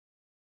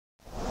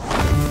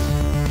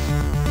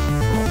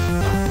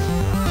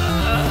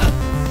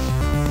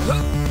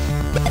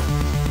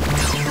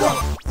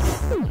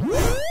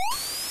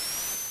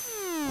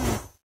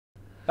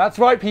That's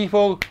right,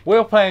 people.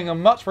 We're playing a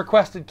much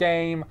requested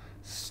game,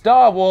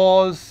 Star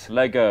Wars.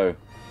 Lego.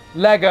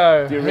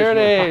 Here it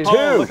is.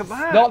 Oh, look at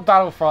that. Not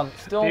Battlefront.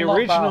 Still The not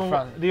original,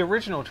 Battlefront. the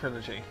original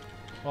trilogy.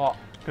 What?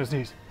 Goes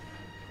these.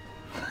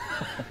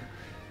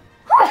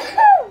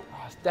 Oh,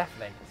 it's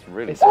deafening. It's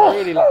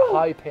really like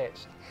high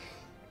pitched.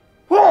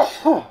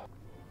 Oh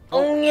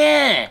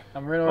yeah.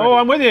 I'm really. Oh,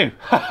 I'm with you.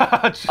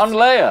 I'm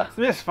Leia.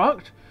 This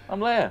fucked. I'm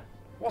Leia.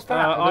 What's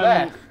that over I'm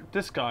there?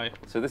 this guy.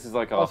 So this is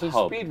like Oh, our it's a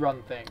hub. speed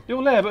run thing. You're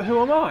Leia, but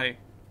who am I?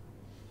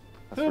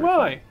 Who am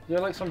I? You're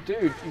like some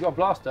dude. You got a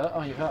blaster.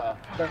 Oh, you hurt her.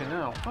 Fucking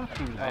hell. Fuck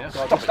you, Leia.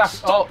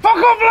 Oh, Fuck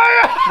off,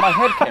 Leia! My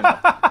head came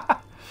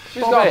up.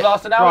 she's got a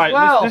blaster now Right, as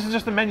well. this is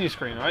just the menu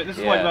screen, right? This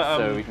is Yeah, like that.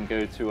 so we can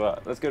go to.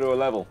 Let's go to a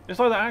level. It's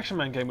like that Action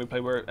Man game we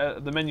played where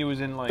the menu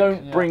was in like.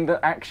 Don't bring the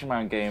Action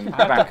Man game I have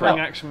to back bring up.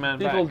 Action Man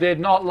People back. did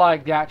not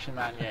like the Action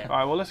Man game.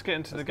 Alright, well let's get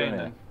into the go game in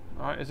then.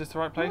 Alright, is this the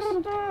right place?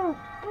 Alright,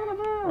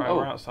 Oh.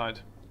 we're outside.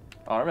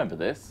 I remember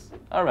this.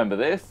 I remember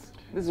this.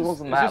 This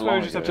wasn't Is that this where long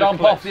we just ago. have to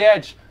Jump off the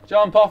edge.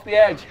 Jump off the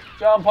edge.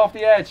 Jump off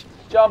the edge.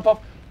 Jump off.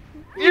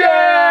 There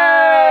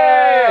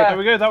Yeah!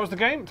 we go, that was the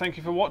game. Thank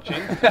you for watching.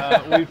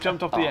 We've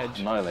jumped off the edge.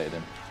 Annihilated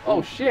him.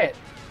 Oh shit.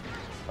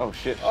 Oh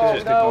shit. Oh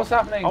shit. no, what's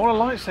happening? I want a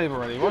lightsaber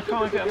already. Why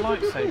can't I get a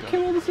lightsaber?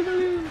 Kill all the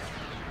civilians.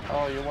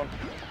 Oh, you want.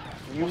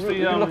 You, What's look, the,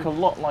 you look a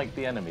lot like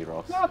the enemy,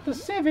 Ross. Not the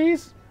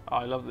civvies. Oh,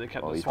 I love that they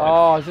kept Oh, the you swipe.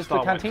 Oh, is this the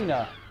Star Wars.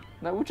 cantina?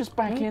 No, we're just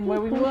back in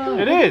where we were.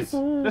 It is!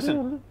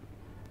 Listen.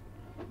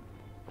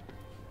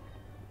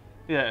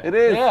 Yeah. It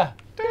is. Yeah.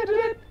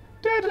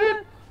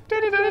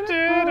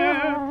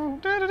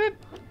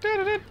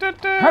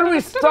 How do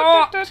we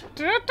start?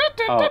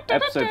 Oh,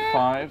 episode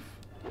 5.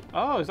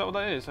 Oh, is that what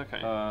that is? Okay.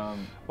 Well,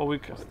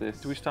 what's this?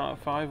 do we start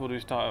at 5 or do we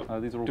start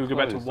at... These are all do we go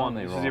back to closed, 1? aren't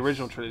they, This is the Ross?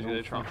 original trilogy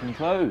they tried. Fucking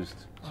closed.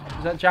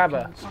 Is that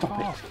Jabba? Stop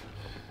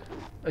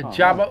it. A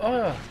Jabba.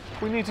 Oh.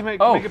 We need to make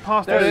Oh, it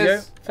past there it those.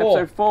 is. Four.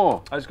 Episode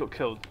 4. I just got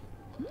killed.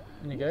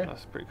 There you go.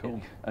 That's pretty cool.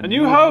 A A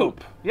New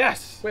Hope!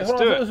 Yes! Wait, Let's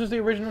hold on. I do thought this it. was the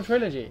original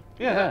trilogy.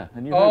 Yeah.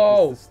 A New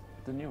Oh. Hope is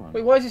the new one.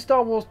 Wait, why is it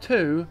Star Wars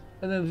 2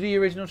 and then the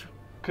original?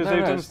 Because No,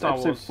 they've done it's Star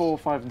episode Wars. 4,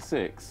 5, and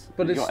 6.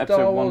 But you it's got Star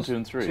episode 1, Wars 2,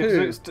 and 3.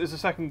 2. It's a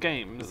second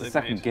game that It's the they've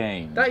second made.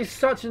 game. That is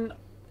such an.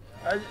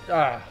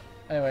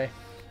 Anyway.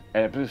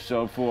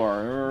 Episode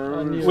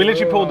 4. We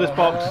literally pulled this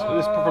box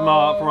from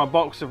our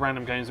box of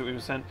random games that we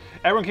were sent.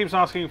 Everyone keeps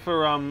asking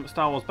for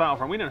Star Wars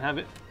Battlefront. We don't have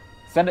it.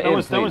 Send it in,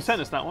 please. No one sent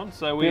us that one,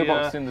 so we.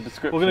 box in the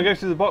description. We're going to go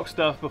through the box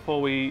stuff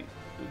before we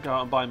go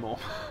out and buy more.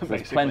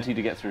 There's plenty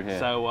to get through here.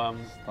 So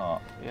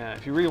Start. yeah,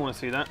 if you really want to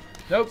see that,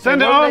 Nope.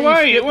 send it our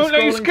way. It won't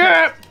let you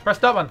skip. Press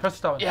that one. Press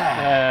that one.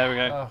 Yeah, there we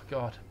go. Oh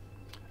god.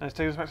 And it's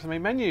taking us back to the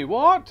main menu.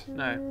 What?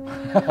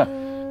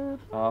 No.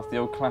 Oh, it's the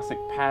old classic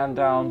pan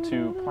down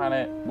to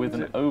planet with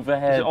an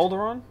overhead. Is it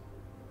Alderaan?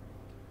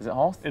 Is it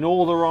Hoth? In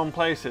all the wrong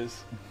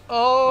places.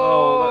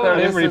 Oh. I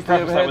didn't is, really there's the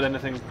preface that overhead.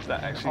 with anything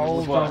that actually All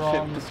was the what.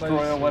 wrong Ship destroyer,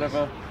 places.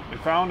 whatever. We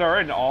found her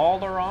in all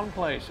the wrong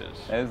places.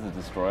 There's the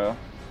destroyer.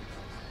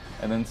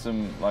 And then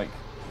some like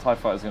TIE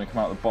fighters are going to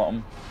come out the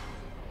bottom.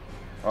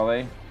 Are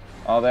they?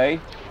 Are they?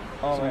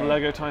 Are Some they?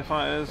 Lego TIE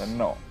fighters. They're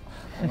not.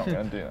 I'm not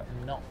going to do that.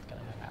 Not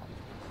gonna come out.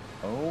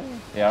 Oh,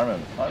 yeah,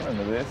 I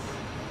remember this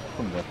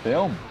from the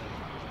film.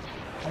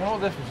 I wonder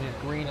what the difference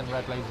between green and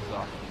red lasers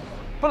are.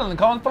 Put it in the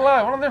comments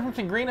below. What are the difference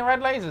between green and red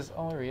lasers?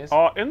 Oh, here he is.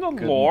 In the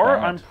Good lore,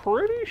 and bad. I'm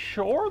pretty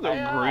sure that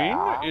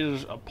Yeah. green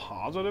is a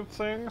positive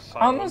thing. So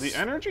On the the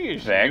energy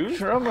is used.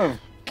 Spectrum of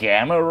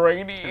gamma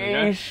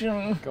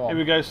radiation. Go on. Here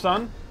we go,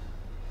 son.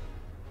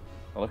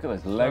 Oh, look at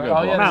those Lego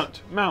Oh, yeah.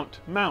 blocks.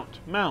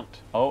 Mount.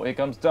 Oh, here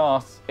comes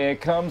Darth. Here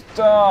comes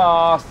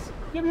Darth.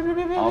 Yep, yep, yep,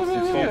 yep, yep, I'll yep, see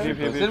yep, you. yep. Yep,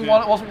 yep, Didn't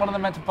yep. wasn't one of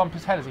them meant to bump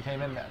his head as he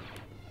came in there?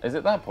 Is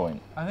it that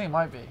point? I think it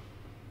might be.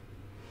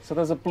 So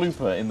there's a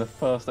blooper in the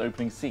first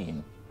opening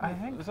scene. I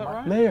think. Is that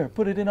right? Lair,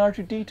 put it in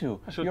R2-D2.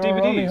 That's your You're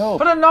our only DVDs. hope.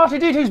 Put it in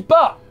R2-D2's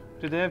butt!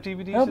 Did they have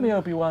DVDs? Help in me, there?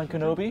 Obi-Wan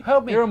Kenobi.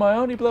 Help me. You're my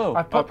only blow.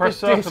 I put Press this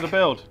circle disc. to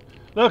build.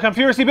 Look, I'm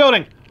furiously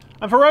building.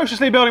 I'm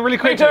ferociously building really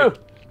quickly. too.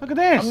 Look at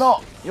this. I'm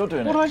not. You're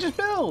doing What it. did I just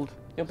build?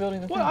 You're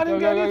building the What? thing. I didn't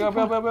get any.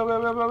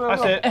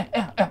 That's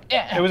That's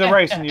it. It was a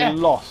race and you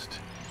lost.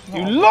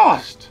 You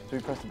lost. Do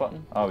we press the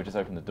button? Oh, we just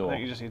opened the I door.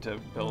 think you just need to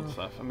build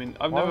stuff. I mean,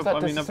 I've Why never. was that I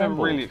mean, I've never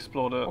disassembled? really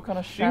explored it. What kind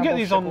of You can get shambles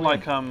these on ship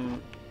like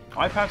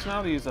are iPads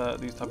now. These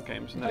type of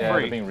games, and they're Yeah,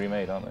 free. they're being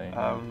remade, aren't they?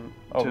 Oh,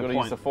 Oh, to we've got a to use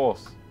point. the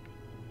Force.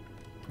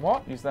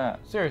 What? Use that.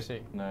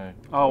 Seriously? No.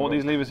 Oh, what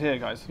these levers here,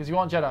 guys? Because you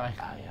want Jedi.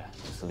 Ah, yeah.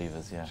 Just the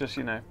levers, yeah. Just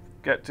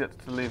get to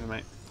the lever,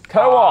 mate.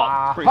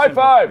 Co-op! Pretty High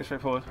simple, five! Pretty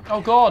straightforward. Oh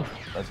god.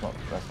 That's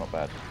not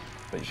bad.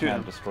 But you Shoot can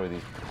 'em. destroy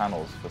these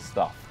panels for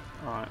stuff.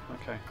 All right.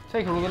 Okay.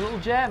 Take all the little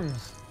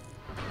gems.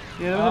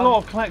 Yeah, there was a lot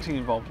of collecting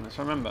involved in this.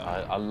 I remember.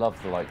 I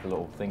love the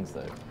little things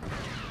though.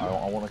 I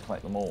want to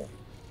collect them all.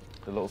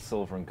 The little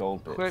silver and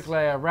gold bits. Quick,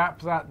 Leia,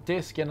 wrap that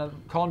disc in a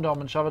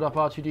condom and shove it up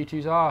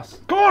R2-D2's ass.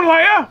 Go on,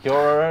 Leia! You're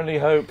our only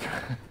hope.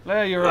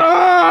 Leia, you're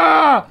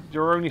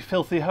your only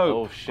filthy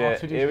hope. Oh shit!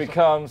 R2-D2 Here he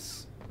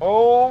comes.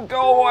 Oh,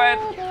 go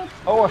on!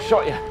 Oh, I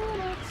shot you.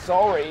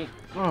 Sorry.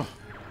 Ugh.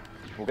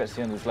 We'll get to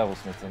the end of this level,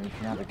 Smith, and you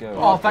can have a go.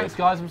 Oh, thanks,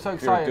 guys. I'm so You're a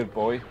excited. good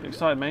boy. You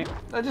excited, mate?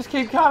 They just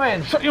keep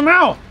coming. Shut your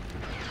mouth!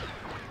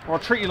 Or I'll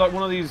treat you like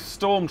one of these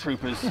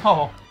stormtroopers.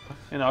 Oh.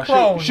 You know,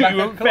 Clone, shoot like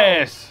you a in the clone.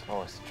 face.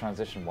 Oh, it's a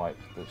transition wipe,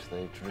 which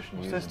they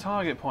traditionally use. What's this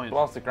target point?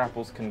 Blaster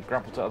grapples can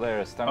grapple to other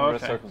areas. Stand on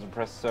red circles and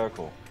press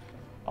circle.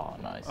 Oh,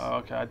 nice. Oh,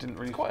 okay, I didn't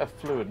really... It's quite a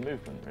fluid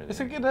movement,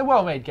 really. They're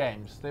well-made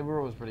games. They were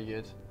always pretty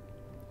good.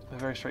 They're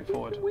very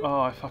straightforward.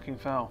 Oh, I fucking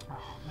fell. Oh,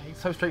 mate,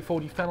 so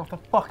straightforward. You fell off the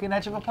fucking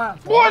edge of a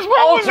platform. What's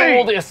wrong with do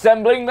all me? the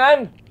assembling,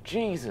 then?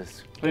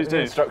 Jesus. Please Get the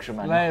do. Instruction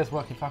manual. Leia's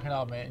working fucking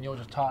hard, mate, and you're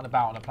just tarting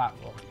about on a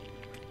platform.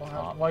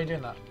 Why are you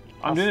doing that?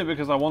 I'm doing it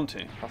because I want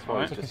to. That's why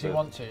right? it's Because just you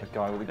want to. a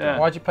guy with a Yeah. gun.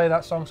 Why'd you play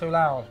that song so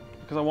loud?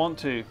 Because I want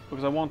to.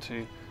 Because I want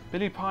to.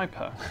 Billy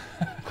Piper.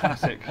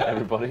 Classic.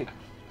 Everybody.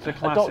 It's a A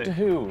classic. Doctor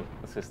Who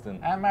assistant.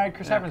 And married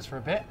Chris Evans for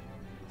a bit.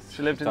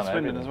 She lived in Done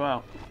Swindon everything. as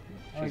well.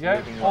 There we She's go.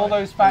 living All life.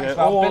 those facts Yeah,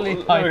 about oh, Billy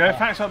there Piper. we go.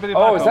 Facts about Billy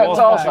Piper. Oh, is that Well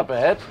task done. up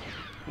ahead?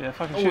 Yeah,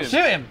 fucking Oh, shoot him.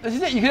 shoot him! This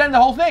is it. You can end the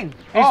whole thing.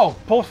 He's Oh,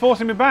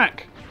 forcing me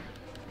back.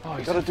 Oh, You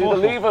he's gotta do the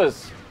forceful.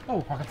 levers.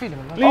 oh, I can feed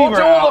him. Leave Oh, her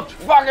do all out. the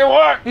fucking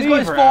work! He's got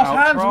his Lever forced out,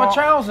 hands on my Trot.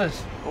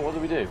 trousers. Oh, what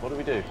do we do? What do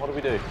we do? What do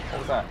we do? What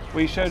was that?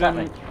 We showed What's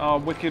him happening? our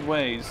wicked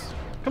ways.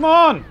 Come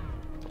on!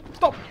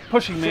 Stop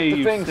pushing me, Shoot the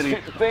you things, silly...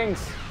 shoot the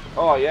things.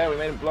 Oh yeah, we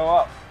made him blow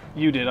up.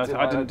 You did. I I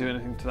didn't did. do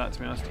anything to that, to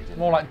be honest.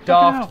 More like Fucking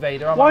Darth hell.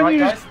 Vader, am I Why right,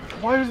 didn't you guys?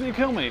 Why doesn't he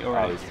kill me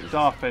already? he's-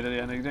 Darth Vader,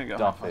 yeah, no, you don't go.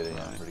 Darth half-assed Vader,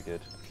 about yeah, it. pretty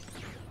good.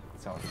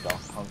 Sounds like a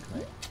Daft Punk,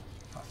 mate.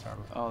 That's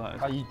terrible. Oh, that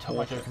is Oh, you took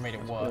my joke and made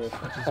it worse,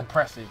 awful. which is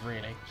impressive,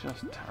 really.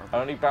 just terrible.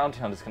 Only bounty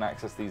hunters can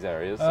access these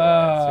areas, so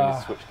we need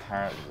to switch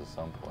characters at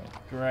some point.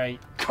 Great.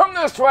 Come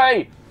this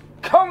way!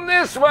 Come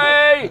this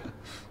way!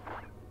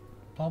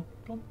 Plump,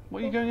 plump.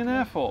 What are you going in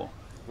there for?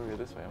 We're going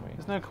this way, aren't we?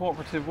 There's no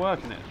cooperative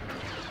work in it.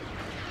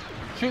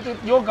 Shoot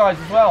your guys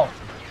as well.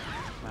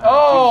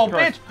 Oh,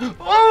 Jesus bitch!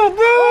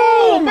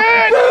 Oh, boom!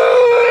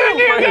 I'm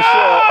pretty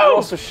sure they're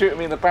also shooting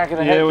me in the back of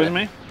the head. Yeah, with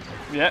there. me?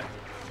 Yeah.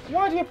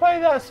 Why do you play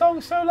that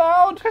song so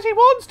loud? Because he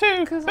wants to!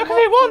 Because he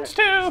wants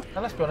to!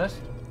 Now let's be honest,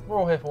 we're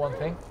all here for one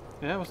thing.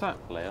 Yeah, what's that?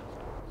 Leia.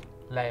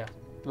 Leia.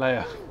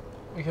 Leia.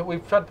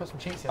 We've tried to put some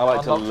cheats in. I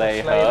like to Unlock the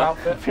lay slave her.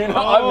 outfit. You know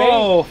what I mean?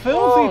 Oh,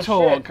 filthy Oh,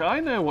 talk. shit. I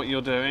know what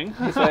you're doing.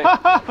 This way. Walk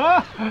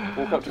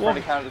up to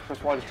friendly characters,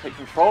 press Y to take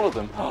control of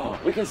them.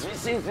 We can see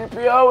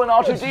C-3PO and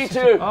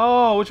R2-D2.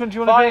 Oh, which one do you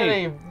want to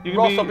Finally, be? You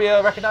Ross will be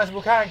a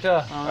recognisable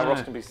character.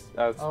 Ross can be, Smith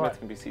Alright.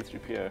 can be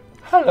C-3PO.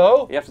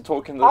 Hello. You have to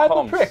talk in the I'm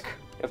comms. a prick.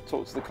 You have to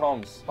talk to the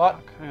comms.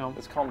 What? Hang on.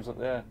 There's comms up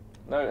there.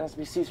 No, it has to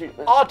be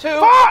C-3PO. R2.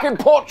 Fucking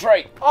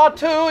portrait!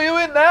 R2, are you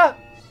in there?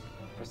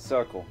 Press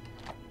circle.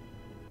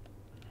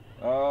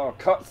 Oh,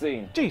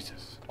 cutscene.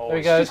 Jesus. Oh, There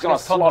we go, she's gonna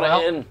it's got slot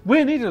Condor it in.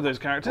 We're neither of those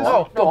characters.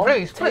 Oh, Go no, on.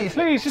 please, please.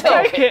 Please, just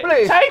Take take it, it.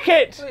 please. Take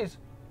it. Please.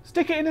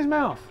 Stick it in his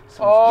mouth.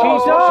 Oh,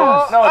 Jesus.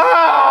 No,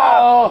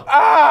 Ah!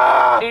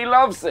 Ah! he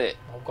loves it.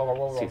 Oh, go on,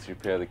 go on.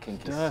 C-3PO, the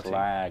kinky Dirty.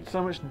 slag.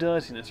 So much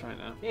dirtiness right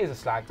now. He is a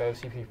slag though,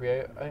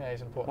 C-3PO. I think that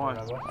is important Why?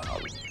 to remember.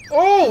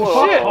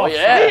 Oh, shit! Oh,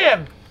 yeah. See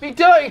him! Be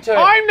dirty to him!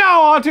 I'm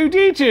now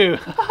R2-D2.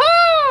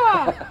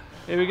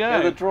 Here we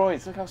Yeah, the go.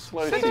 droids, look how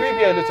slow they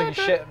C-3PO looks like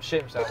he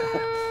shit himself.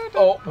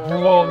 Oh,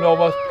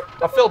 no,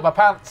 I filled my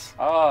pants.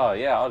 Ah,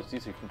 yeah,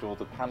 R2-D2 can do all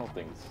the panel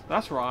things.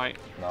 That's right.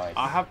 Nice.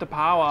 I have the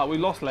power. We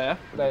lost Leia.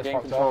 Leia's Gain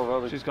fucked control off. of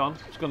other... She's gone.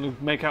 She's going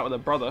to make out with her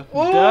brother.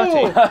 Ooh.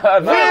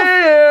 Dirty.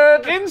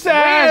 Weird! Incest!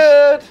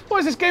 Weird! What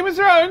is this, Game of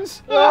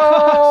Thrones?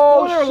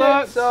 Oh, Spoiler shit,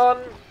 alert. son.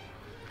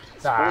 Nah,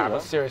 Spoiler?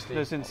 but seriously.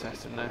 There's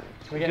incest in there.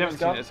 we You get haven't this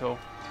seen gun? it at all.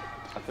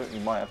 I think you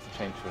might have to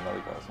change to another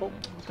guy or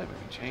something. Don't make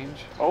me change.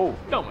 Oh,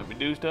 Don't make me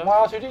do stuff.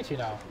 Why R2-D2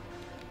 now?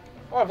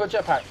 Oh, I've got a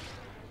jetpack.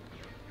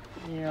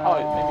 oh, maybe you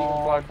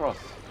can fly across.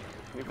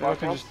 Can you fly I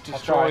can across? just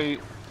destroy...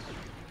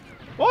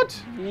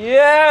 What?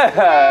 Yeah!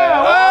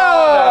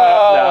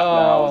 Oh! No,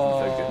 that wasn't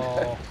so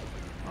good.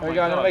 There we my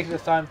go, I'm gonna God. make it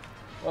this time.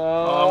 I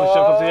almost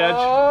jumped off the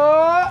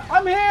edge.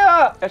 I'm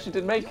here! Actually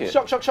did make it.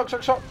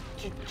 Shock.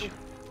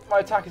 My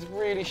attack is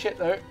really shit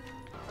though.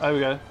 There we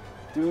go.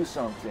 Do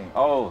something.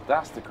 Oh,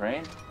 that's the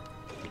crane.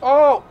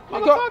 Oh, you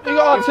got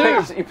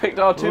R2. You picked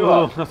R2 Ooh,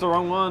 up. that's the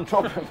wrong one.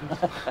 Drop him.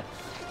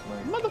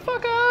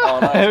 Motherfucker! Oh,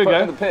 nice. Here we Put him go.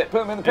 in the pit.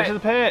 Put him in the Into the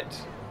pit.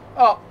 pit.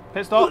 Oh,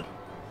 Pit stop.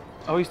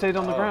 Oh, he stayed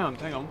on the ground.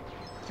 Hang on.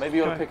 Maybe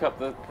you ought to Okay. pick up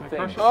the thing.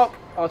 crush it? oh,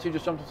 R2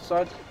 just jumped off the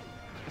side.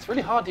 It's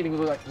really hard dealing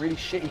with like really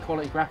shitty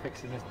quality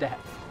graphics in this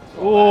depth.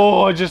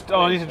 Oh, I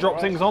need to drop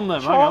things on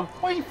them. Hang on.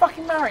 Why don't you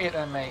fucking marry it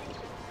then, mate?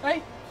 Hey,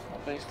 It's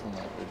not based on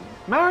that, really.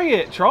 Marry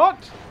it,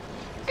 Trot.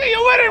 Get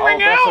your wedding ring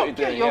that's what out. you're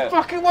get doing, your yeah.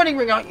 fucking wedding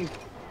ring out, you.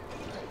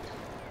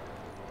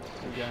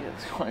 Yeah,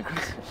 it's quite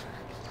aggressive.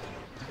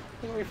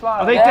 Think we fly?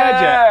 Are they Yeah.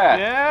 dead yet?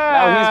 Yeah.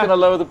 Now he's going to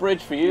lower the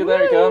bridge for you.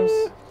 There he comes.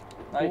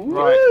 Nice.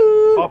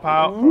 Right. Pop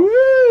out.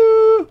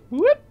 Woo!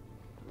 Whoop.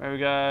 There we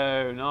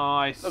go.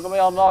 Nice. Look at me,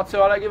 I'm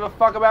R2. I don't give a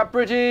fuck about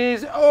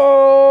bridges.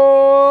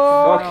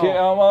 Oh! Fuck it,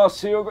 I'm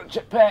R2. I've got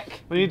jetpack.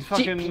 We need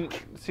fucking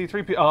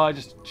C3P. Oh, I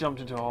just jumped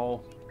into a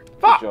hole.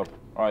 Good job.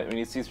 Alright, we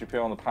need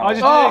C-3PO on the panel. I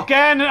just did it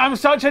again. I'm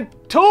such a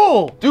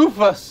tool.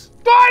 Doofus.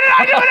 Why did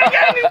I do it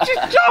again? You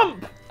just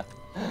jump.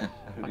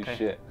 Who Holy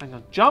shit. Hang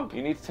on. Jump!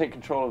 You need to take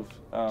control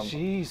of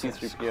Jesus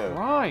C-3PO.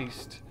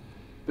 Christ.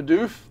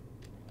 Bidoof.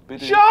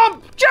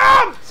 Jump!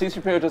 Jump!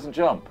 C-3PO doesn't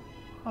jump.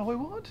 Oh, wait,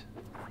 what?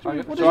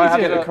 Do Do I have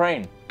to get the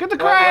crane? Get the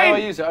Where do I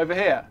crane! use it? Over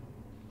here?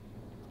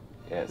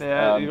 Yes.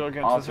 Yeah, you gotta get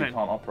to the R2 thing.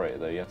 can't operate it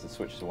though. You have to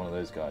switch to one of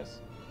those guys.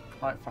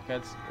 Right,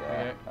 fuckheads. Yeah,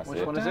 Okay. that's Which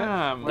it. one is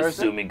Damn. it? Where is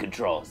it? Assuming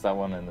control. It's that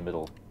one in the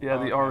middle. Yeah,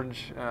 the okay.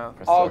 orange.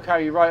 Press I'll circle.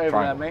 carry you right over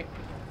Triangle. there, mate.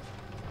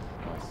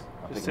 Nice.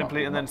 I'll pick Just him up, simply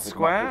pick and him then up, pick him up,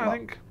 square, pick him I up.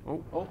 think.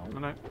 Oh, Oh,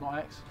 no. not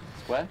X.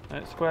 Square?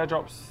 Square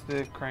drops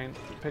the crane,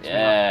 picks me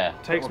Yeah.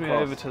 up, takes me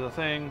Across. over to the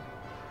thing,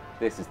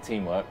 This is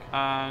teamwork.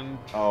 and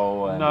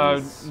Oh, and no,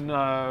 he's-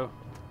 no.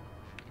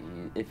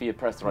 If he had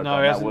pressed the right No, he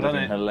button, that hasn't would have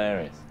done been it.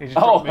 hilarious. He just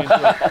dropped me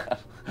into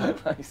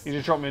Nice. You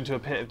just dropped me into a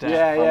pit of death.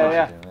 Yeah, yeah, right,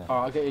 yeah. yeah. Alright,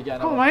 I'll get you again.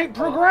 Come on, Hold mate,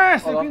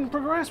 progress. They Hold can on.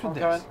 progress with I'm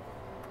this. going.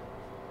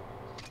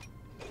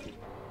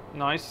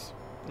 Nice,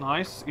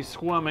 nice. He's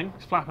squirming.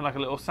 He's flapping like a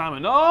little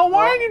salmon. Oh,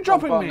 why are you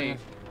dropping button me? again.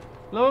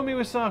 Lower me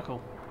with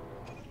circle.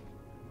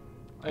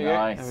 There you go.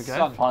 Nice. There we go.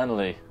 Son.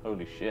 Finally.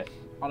 Holy shit.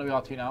 I'm gonna be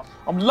R2 now.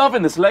 I'm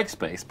loving this leg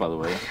space, by the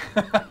way.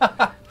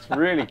 It's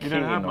really keen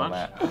don't have on much.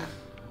 that.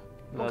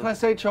 What can I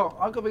say, Chop?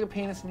 I've got a bigger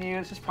penis than you.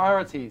 It's just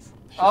priorities.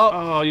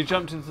 Oh, you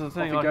jumped into the Off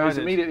thing it like I goes.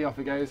 did. Immediately off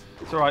it goes.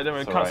 It's alright, don't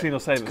worry. It's all right. Cutscene will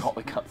save It's us. got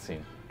the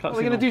cutscene. What are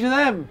we gonna do to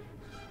them?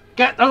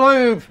 Get the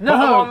lube! Put them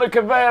on No! the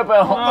conveyor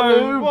belt.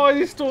 No, why are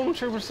these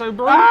stormtroopers so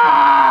broken?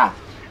 Ah!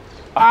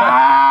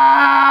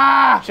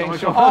 Ah!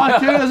 Change your R2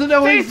 doesn't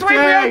know what he's doing!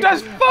 C-3PO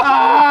does fuck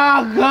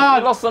all! Oh, You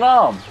God! lost an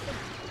arm.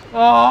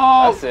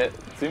 Oh! That's it.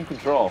 Zoom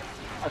control.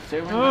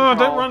 Oh,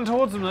 don't run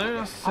towards them though,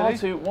 that's silly.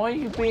 R2, why are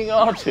you being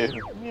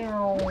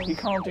R2? You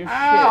can't do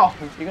Ow.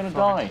 shit. You're gonna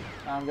die.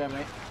 I'm going,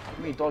 mate.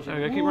 Me dodging.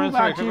 There we go, keep Ooh, running Mad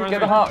through, keep Dukes. running Get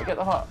the heart. Get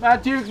the heart.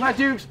 Mad Dukes, Mad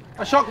Dukes!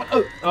 A shotgun!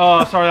 Oh!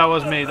 Oh, sorry, that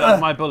was me. That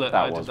was my bullet.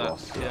 That I was did that.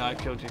 Ross. Yeah, I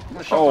killed you.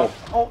 A shotgun.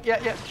 Oh,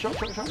 yeah, yeah. Shot.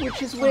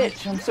 Which is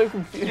which? I'm so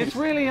confused. It's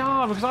really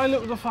hard because I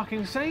look the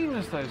fucking same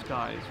as those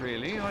guys,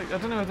 really. Like, I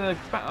don't know if they're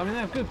I mean,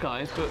 they're good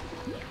guys, but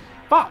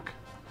fuck!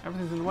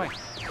 Everything's in the way.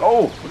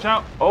 Oh. Watch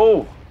out!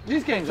 Oh.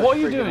 These games What are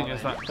you pretty good, doing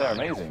aren't as they? that?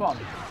 They're amazing. Fun.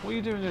 What are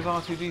you doing as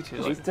R2D2?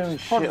 He's Like, doing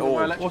Fun shit with my all.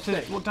 electric what's his,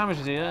 stick. what damage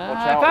is he? Watch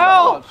I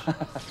out. fell!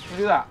 Can you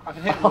do that? I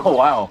can hit Oh you.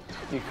 wow.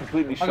 You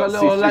completely I shot got a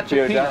little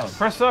electric C-3PO down. penis.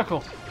 Press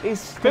circle.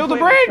 He's Build a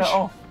completely bridge! shut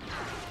off.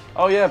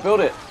 Oh yeah,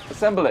 build it.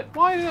 Assemble it.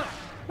 Why?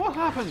 What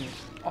happened?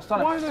 I'll stun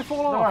him. Why did they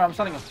fall Don't worry, off? I'm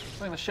stunning him.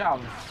 Stunning the shit out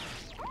of him.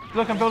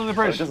 Look, I'm building the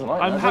bridge. doesn't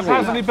like I'm that, does he?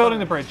 haphazardly building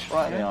the bridge.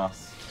 Right in the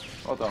ass.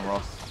 Well done,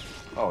 Ross.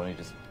 Oh, and he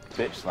just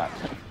bitch slapped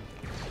him.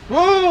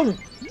 Boom!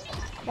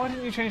 Why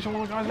didn't you change to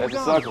one of the guys There's with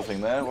a the gun? circle thing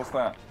there. What's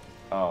that?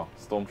 Oh,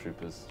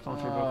 stormtroopers.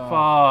 Stormtrooper.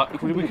 Fuck.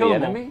 Can Did we be kill the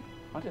them all? enemy?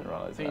 I didn't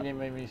realise I think that. you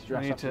need me to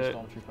dress need up as a to-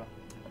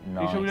 stormtrooper.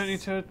 Are you sure we don't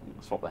need to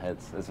Swap the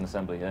heads. There's an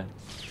assembly here.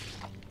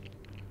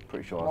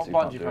 Pretty sure What R2 button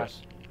can't do you do it.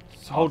 press?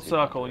 hold R2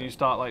 circle can't and do you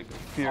start like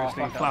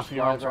furiously Oh, fuck, flapping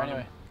your I'll arms just around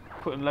drive him,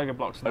 putting Lego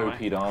blocks in the way.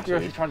 OP'd R2.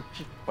 Seriously, trying to...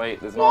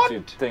 Wait, there's an What?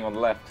 R2 thing on the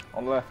left.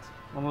 On the left.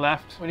 On the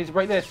left. We need to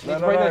break this. We No, need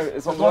to no, break no, this.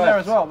 it's on There's the one there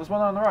left. as well. There's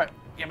one on the right.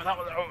 Yeah, but that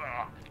was.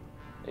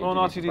 You on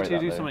do need to break R2D2, that,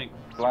 do though. something.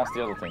 Blast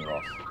the other thing,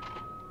 Ross.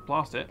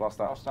 Blast it. Blast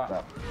that. Blast that.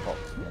 box.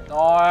 Yeah.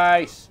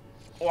 Nice.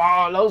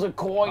 Wow, loads of Oh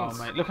coins.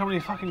 mate, look how many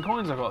fucking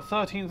coins I've got. What do I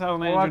have to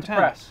 13,810.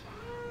 press?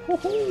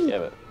 Yeah,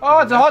 but. Oh,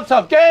 it's a hot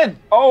tub. Get in.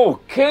 Oh,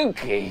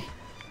 kinky!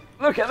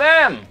 Look at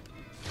them!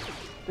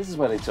 This is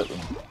where they took them.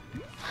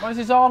 Where's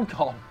his arm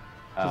gone?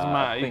 Doesn't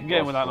matter, you can get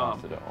him with that arm.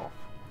 It off.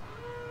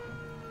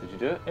 Did you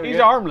do it? He's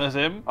armless,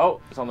 him.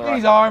 Oh, it's on the right.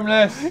 He's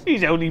armless.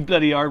 He's only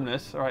bloody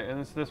armless. Alright,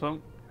 and this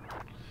one.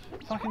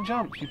 Fucking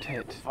jump, you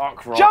tit.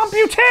 Fuck, Ross. Jump,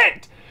 you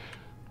tit!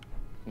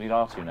 Need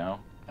R2 now.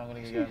 I'm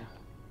gonna get going.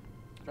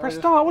 Press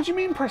start. What do you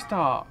mean press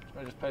start?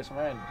 I just play some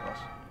rain,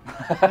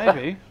 Ross.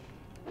 Maybe.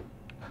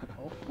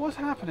 What's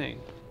happening?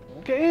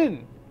 Get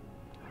in.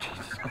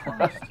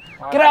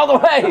 Get out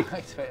of the way!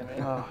 Activating me.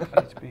 Oh, it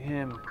needs to be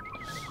him.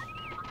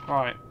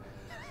 Right.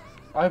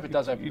 I hope it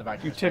does open the back.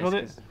 of You his tickled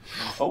face, it?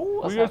 'cause- Oh,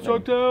 what's We got happening?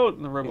 chucked out,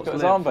 and the He robots got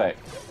his live. arm back.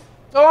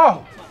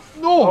 Oh!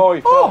 No! Oh,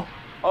 he fell.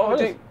 Oh, What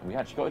dude. We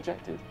actually got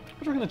ejected. What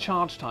do you reckon the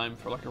charge time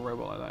for like a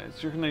robot like that is?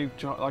 Do you reckon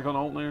they like on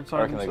alt and I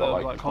side reckon they got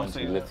like 20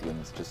 constantly?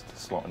 lithiums just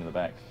slotting in the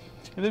back.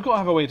 Yeah, they've got to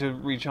have a way to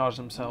recharge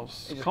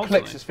themselves He just constantly.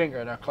 clicks his finger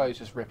and our clothes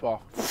just rip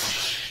off.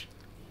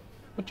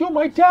 But you're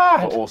my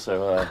dad! But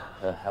also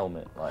a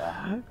helmet. Like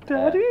a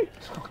Daddy?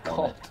 Oh, helmet.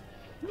 God.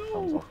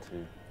 Comes off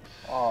too.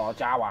 Oh,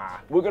 Jawa.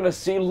 We're gonna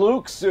see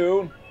Luke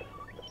soon.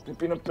 They've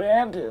been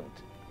abandoned.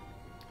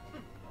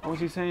 What was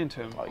he saying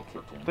to him? Oh, he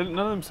kicked him.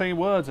 None of them saying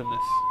words in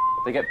this.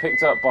 They get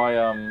picked up by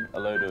a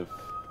load of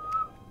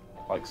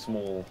like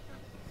small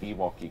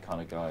Ewok-y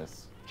kind of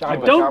guys. I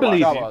don't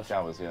believe you.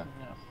 Jawas, yeah.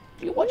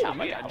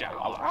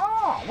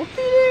 Ah, what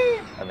did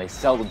he? And they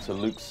sell them to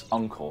Luke's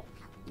uncle.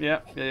 Yeah.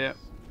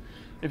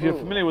 If you're Ooh.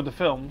 familiar with the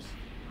films,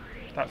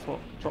 that's what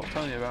Jock's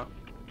telling you about.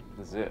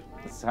 This is it.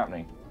 This is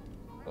happening.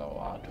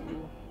 Oh,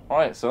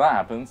 Alright, so that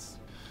happens.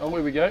 here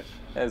we go.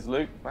 There's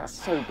Luke. That's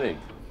so big.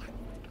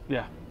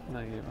 Yeah. No,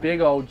 you're right.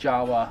 Big old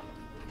Jawa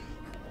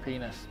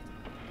penis.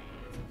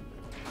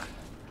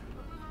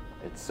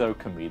 It's so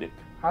comedic.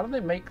 How do they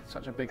make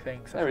such a big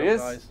thing? Such There he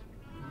little is. Guys?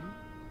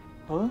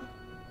 Huh?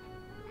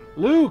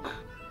 Luke!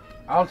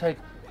 I'll take.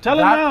 Tell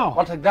him that, now!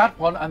 I'll take that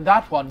one and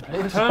that one,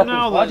 please. Tell him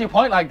now Why that- do you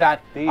point like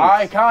that? These.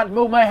 I can't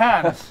move my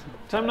hands.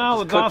 Tell him now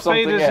that Just clip Darth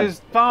something Vader's in. his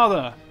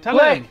father. Tell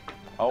Quick! him.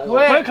 Oh,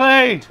 Quick.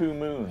 Quickly! 2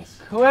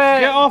 moons. Quick!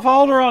 Get off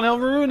Alderaan, he'll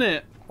ruin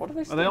it. What do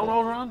they Are say? they on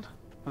Alderaan?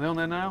 Are they on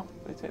there now?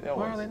 They take the other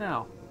Where are ones. they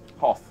now?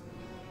 Hoth.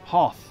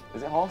 Hoth.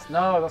 Is it Hoth?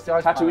 No, that's the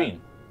ice Tatooine.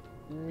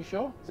 planet. You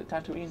sure? Is it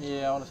Tatooine?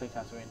 Yeah, I want to say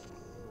Tatooine.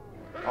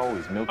 Oh,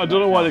 he's milking I don't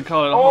know that why cow. they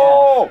call it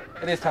Oh!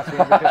 It is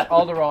Tatooine because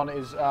Alderaan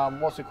is,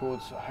 what's it called?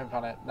 Home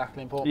planet,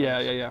 Natalie Portman.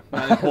 Yeah.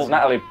 Well,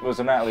 Natalie was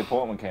where Natalie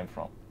Portman came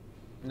from.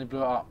 And they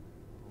blew it up.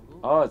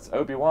 Oh, it's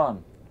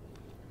Obi-Wan.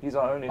 He's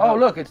our only Oh, hope.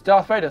 look, it's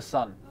Darth Vader's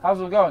son. How's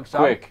it going,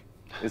 son? Quick.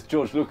 It's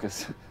George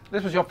Lucas.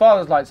 This was your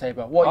father's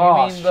lightsaber. What, you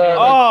Oh, mean shit. the...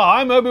 Oh,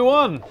 I'm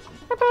Obi-Wan.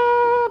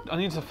 I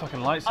need a fucking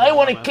lightsaber. I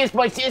want to man. kiss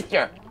my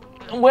sister.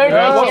 Where's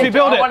Yeah, my Watch me sister?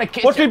 build I want to it.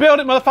 kiss Watch her. me build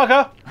it,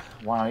 motherfucker.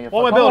 Wow, you're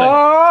What am I fucking- building?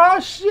 Oh,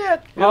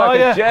 shit! You're like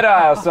Oh, a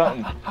Jedi or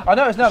something. I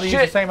noticed now they use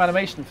Shit. the same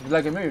animation for the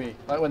Lego movie.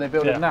 Like when they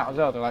build Yeah. it now as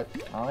well, they're like...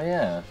 Oh,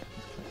 yeah.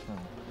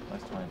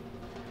 Nice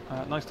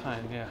time. Nice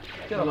tying, yeah.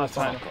 Get on Nice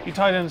that tying. fuck. You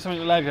tied in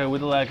something Lego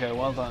with a Lego.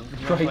 Well done. Great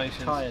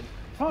Congratulations. tired.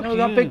 Fuck No, you.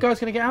 that big guy's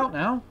gonna get out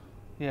now.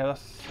 Yeah,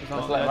 that's Let's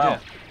not let the him idea. out.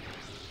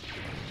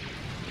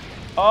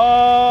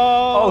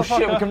 Oh, Oh, shit,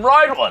 we fucker. can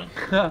ride one.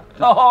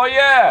 Oh,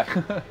 yeah.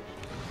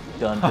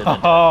 Dun, dun, dun,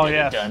 Oh, dun,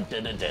 yes. dun,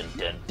 dun, dun, dun,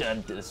 dun,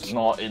 dun, dun. It's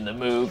not in the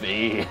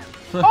movie.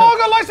 Oh, I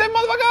got lightsaber,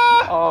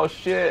 motherfucker! Oh,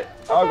 shit.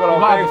 I got a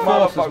Might big have the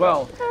force motherfucker. as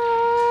well.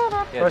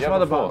 Yeah, Press do you have some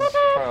other the force?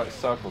 buttons. Try like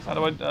circles. How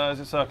do I, is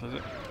it circle, is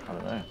it? I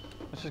don't know.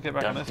 Let's just get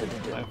back on this.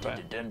 No fair.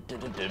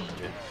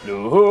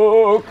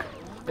 Look.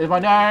 Is my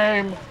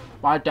name.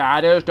 My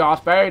dad is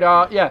Darth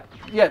Vader. Yeah.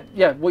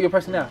 What you're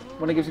pressing now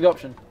when it gives you the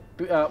option.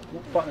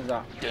 What button is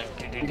that?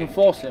 You can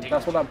force him.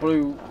 That's what that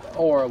blue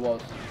aura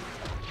was.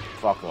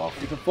 Fuck off.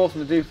 You can force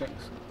him to do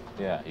things.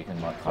 Yeah, you can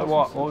like So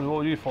what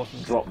would you force them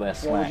to do? drop their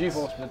snacks. What would you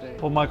force him to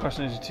do? Well, my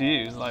question is to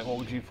you, like, what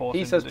would you force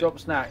He him says to do? drop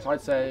snacks. I'd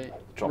say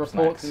Drop report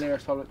snacks. to the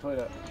nearest public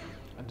toilet.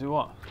 And do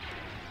what?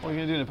 What are you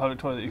going to do in a public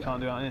toilet that you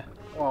can't do out here?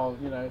 Well,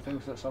 you know,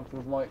 things that some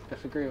people might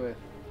disagree with.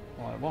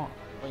 Like what?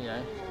 Well, you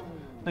know.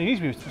 No, you need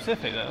to be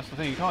specific, that's the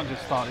thing. You can't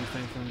just start these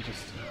things and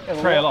just Yeah,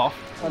 well, trail what-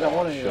 off. I don't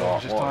want to.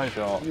 Shot, Just what dive. a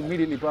shot. You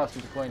immediately burst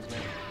into coins, mate.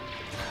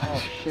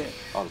 Oh shit.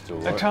 I'll just do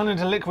They're it. turning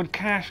into liquid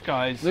cash,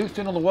 guys. Luke's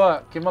doing all the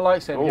work. Give him a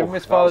lightsaber. Oh, Give him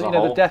his that father, was a you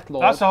know, the hole. Death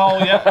Lord. That's a whole,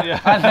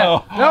 yeah. I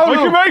know. No, I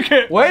can Luke. make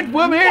it! Wait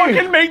with me! I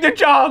can make the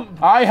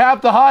jump! I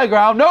have the high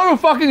ground. No, you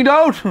fucking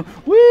don't!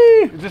 Whee!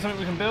 Is this something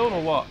we can build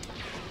or what?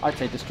 I'd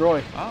say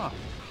destroy. Ah.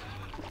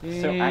 So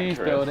He's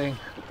accurate. building.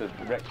 With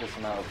the reckless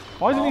amount of.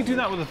 Why didn't he do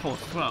armor. that with the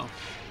force as well? What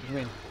do you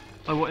mean?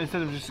 Like, what,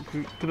 instead of just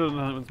put it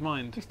on his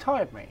mind? He's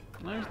tired, mate.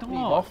 No, he's not. Leave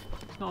off.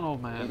 He's not an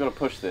old man. We've got to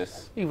push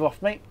this. Leave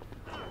off, mate.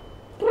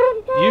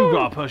 You've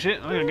got to push it.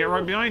 I'm going to get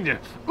right behind you.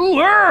 Ooh,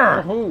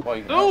 er! Ooh. Well,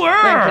 you can Ooh,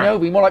 Ben er!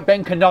 Kenobi, more like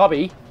Ben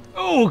Kenobi.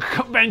 Ooh,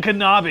 Ben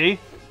Kenobi.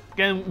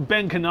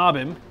 Ben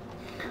Kenobim.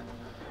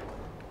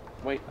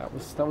 Wait. That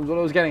was what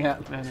I was getting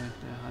at. No, I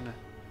know.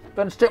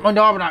 Ben, stick my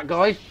knob in that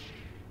guy.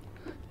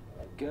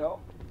 Go.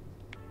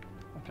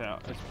 Okay,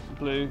 it's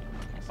blue.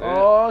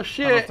 Oh Hands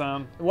shit!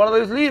 down. One of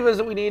those levers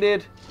that we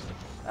needed.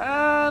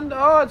 And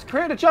it's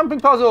created a jumping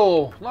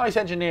puzzle. Nice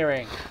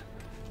engineering.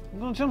 I'm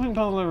going jumping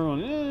puzzle, everyone.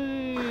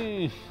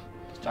 Yay!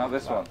 Now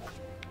this one.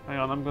 Hang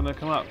on, I'm going to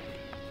come up.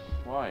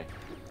 Why?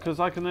 Because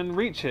I can then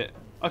reach it.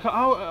 I can't,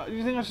 how,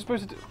 you think I'm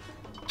supposed to do...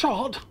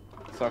 Chart!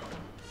 Circle.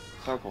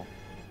 Circle.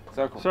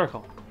 Circle.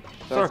 Circle.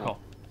 Circle.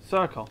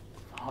 Circle.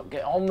 Oh,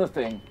 get on the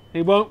thing.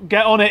 He won't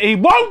get on it. He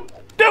won't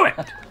do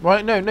it!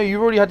 Right, no,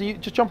 you already had to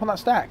just jump on that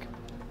stack.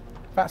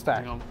 Fat stack.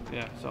 Hang on.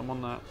 Yeah, so I'm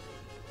on that.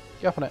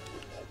 Get up on it.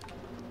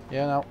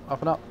 Yeah, no, up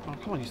and up. Oh,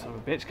 come on, you son of a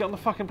bitch. Get on the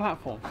fucking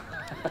platform.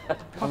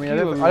 I mean,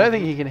 you, I don't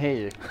think he can hear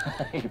you.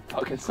 You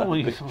fucking Come son on,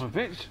 of a you bitch. son of a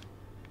bitch.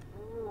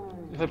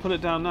 If I put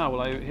it down now,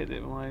 will I hit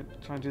it when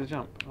I try and do the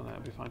jump? Oh, no,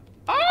 it'll be fine.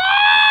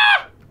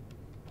 Ah!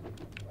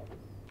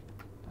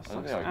 That I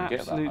don't sucks think I can get that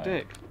absolute high.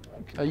 dick.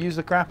 Use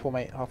the grapple,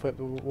 mate, halfway up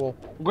the wall.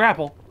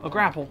 Grapple. A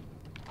grapple.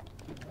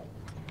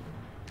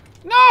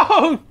 No! Do you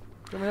want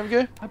me to have a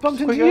go? I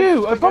bumped into Quick go,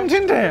 you. I quick bumped go.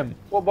 into him.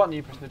 What button are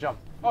you pressing to jump?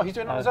 Oh, he's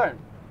doing it on his own.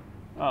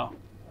 Oh.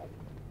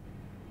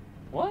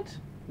 What?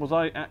 Was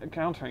I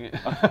countering it?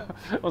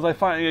 Was I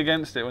fighting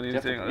against it when he You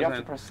was have, doing to, it you on have his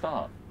to own? press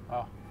start.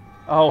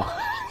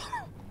 Oh.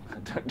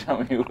 Don't tell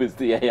me it was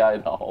the AI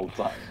the whole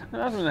time. It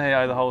hasn't been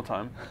AI the whole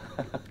time.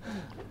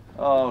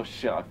 Oh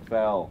shit, I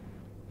fell.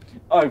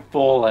 I've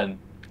fallen.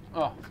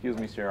 Oh, Excuse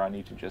me, sir, I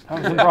need to just.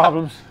 Having some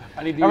problems.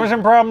 I need to Having use...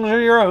 some problems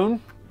of your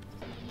own.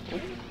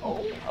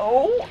 Oh,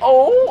 oh,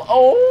 oh,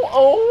 oh,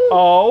 oh,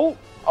 Oh.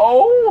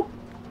 oh.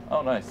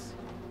 Oh, nice.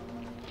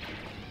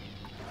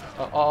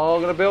 Oh,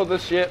 I'm gonna build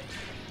this shit.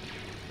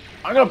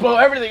 I'm gonna blow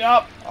everything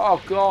up.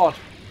 Oh god.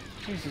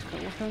 Jesus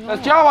Christ, what's going on? There's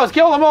Jawas,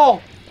 kill them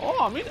all. Oh,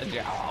 I mean a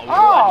Jawa.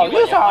 Oh,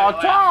 these are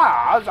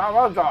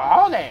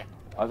Jawas.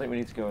 I think we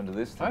need to go into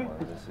this thing. Where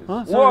this is.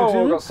 Huh? Sorry, Whoa,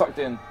 excuse I me? got sucked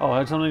in. Oh, I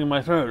had something in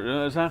my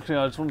throat. It's actually,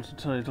 I just wanted to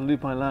tell you to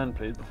leave my land,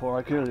 please, before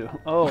I kill you.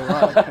 Oh,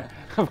 right. Okay.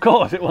 Of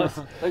course it was.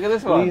 Look at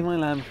this Leave one. my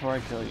land before I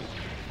kill you.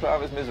 put out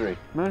of his misery.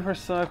 Remember for a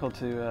circle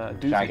to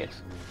do Shag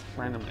things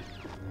randomly.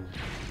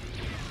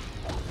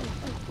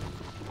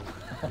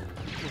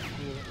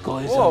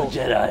 Guys, Whoa. I'm a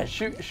Jedi.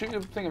 Shoot the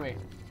thing at me.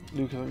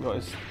 Luke hasn't got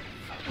his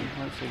fucking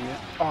pencil yet.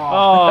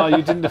 Oh. Oh, you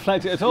didn't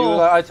deflect it at You all. were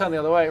like, I turned the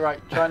other way. Right,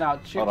 try it now.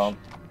 Shoot. Hold on.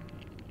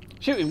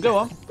 Shoot him, go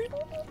on.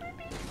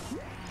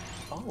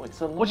 Oh,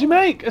 it's a What'd you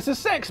make? It's a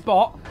sex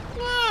bot.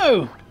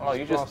 No! Oh,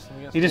 you just. Blast them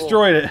against He the wall.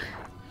 destroyed it.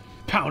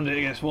 Pounded it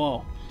against the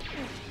wall.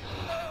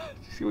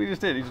 See what he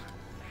just did? He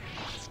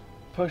just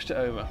pushed it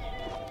over.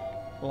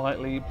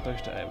 Lightly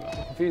pushed it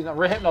over. Confused now.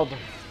 Rehypnod them.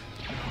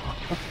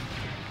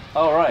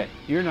 Oh, right.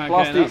 You're not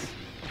Blast getting these.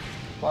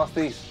 Blast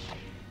these.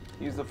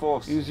 Use the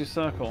force. Use your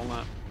circle on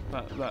that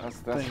That's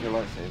thing. your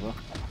lightsaber.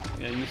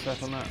 Yeah, use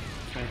circle on that.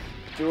 Okay.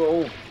 Do it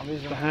all. I'm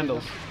using The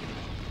handles.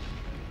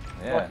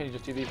 Why Yeah. can't you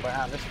just do these by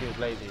hand? This feels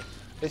lazy.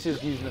 This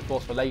is using the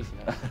force for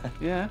laziness.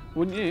 Yeah,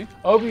 wouldn't you?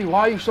 Obi, why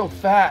are you so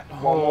fat?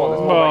 One more.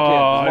 There's Oh, more back in.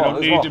 I There's don't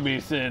more. need to There's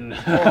be thin.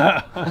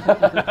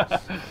 more.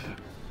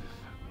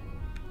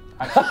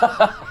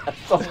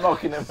 Stop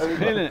knocking him over.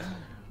 Feel it.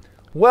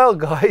 Well,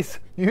 guys,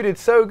 you did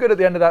so good at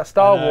the end of that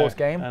Star Wars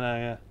game. I know,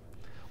 yeah.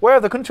 Where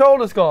have the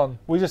controllers gone?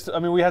 We had so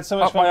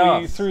much Up my fun.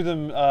 We arse. threw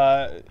them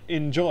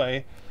in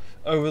joy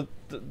over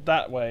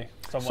that way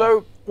somewhere.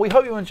 So, we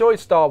hope you enjoyed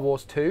Star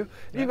Wars 2.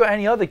 If you've got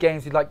any other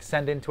games you'd like to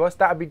send in to us,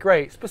 that would be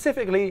great.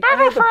 Specifically,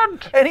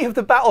 any of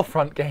the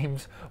Battlefront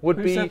games would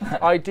be said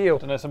that? ideal.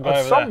 Don't know, some guy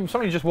over there.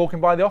 Somebody just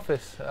walking by the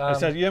office. He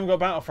said, you haven't got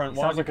Battlefront,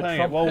 why sounds aren't you like a playing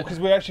it? trumpet. Well, because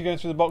we're actually going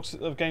through the box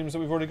of games that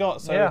we've already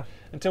got, so Yeah.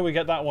 until we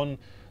get that one,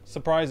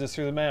 surprise us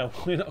through the mail,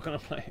 we're not going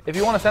to play it. If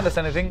you want to send us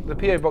anything, the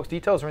PO box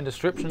details are in the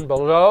description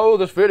below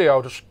this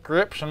video.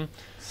 Description.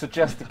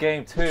 Suggest a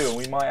game too, and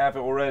we might have it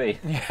already.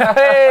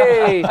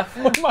 Hey!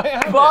 We might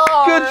have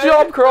it. Good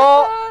job,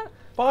 Crot!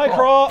 Bye,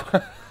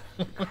 Crot!